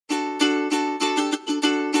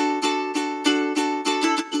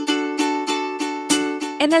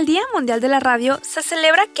En el Día Mundial de la Radio se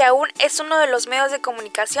celebra que aún es uno de los medios de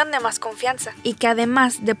comunicación de más confianza y que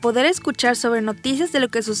además de poder escuchar sobre noticias de lo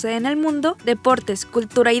que sucede en el mundo, deportes,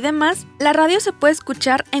 cultura y demás, la radio se puede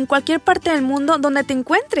escuchar en cualquier parte del mundo donde te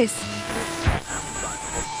encuentres.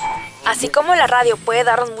 Así como la radio puede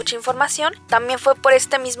darnos mucha información, también fue por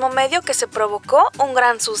este mismo medio que se provocó un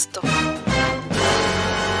gran susto.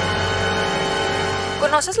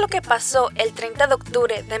 ¿Conoces lo que pasó el 30 de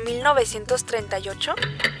octubre de 1938?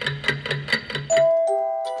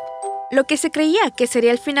 Lo que se creía que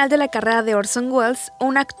sería el final de la carrera de Orson Wells,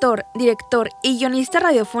 un actor, director y guionista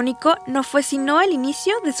radiofónico, no fue sino el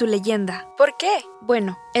inicio de su leyenda. ¿Por qué?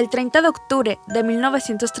 Bueno, el 30 de octubre de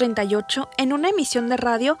 1938, en una emisión de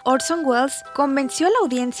radio, Orson Wells convenció a la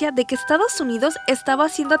audiencia de que Estados Unidos estaba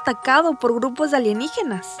siendo atacado por grupos de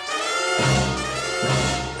alienígenas.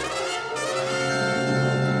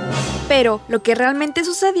 Pero lo que realmente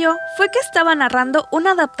sucedió fue que estaba narrando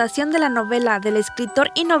una adaptación de la novela del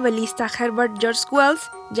escritor y novelista Herbert George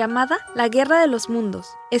Wells llamada La Guerra de los Mundos,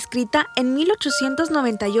 escrita en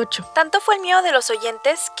 1898. Tanto fue el miedo de los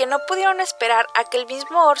oyentes que no pudieron esperar a que el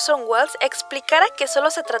mismo Orson Wells explicara que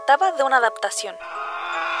solo se trataba de una adaptación.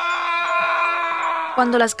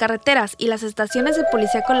 Cuando las carreteras y las estaciones de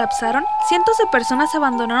policía colapsaron, cientos de personas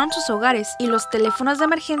abandonaron sus hogares y los teléfonos de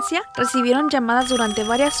emergencia recibieron llamadas durante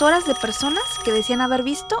varias horas de personas que decían haber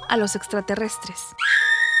visto a los extraterrestres.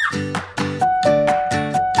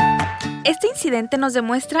 Este incidente nos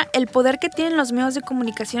demuestra el poder que tienen los medios de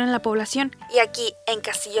comunicación en la población. Y aquí, en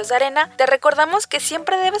Castillos de Arena, te recordamos que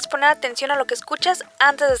siempre debes poner atención a lo que escuchas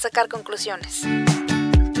antes de sacar conclusiones.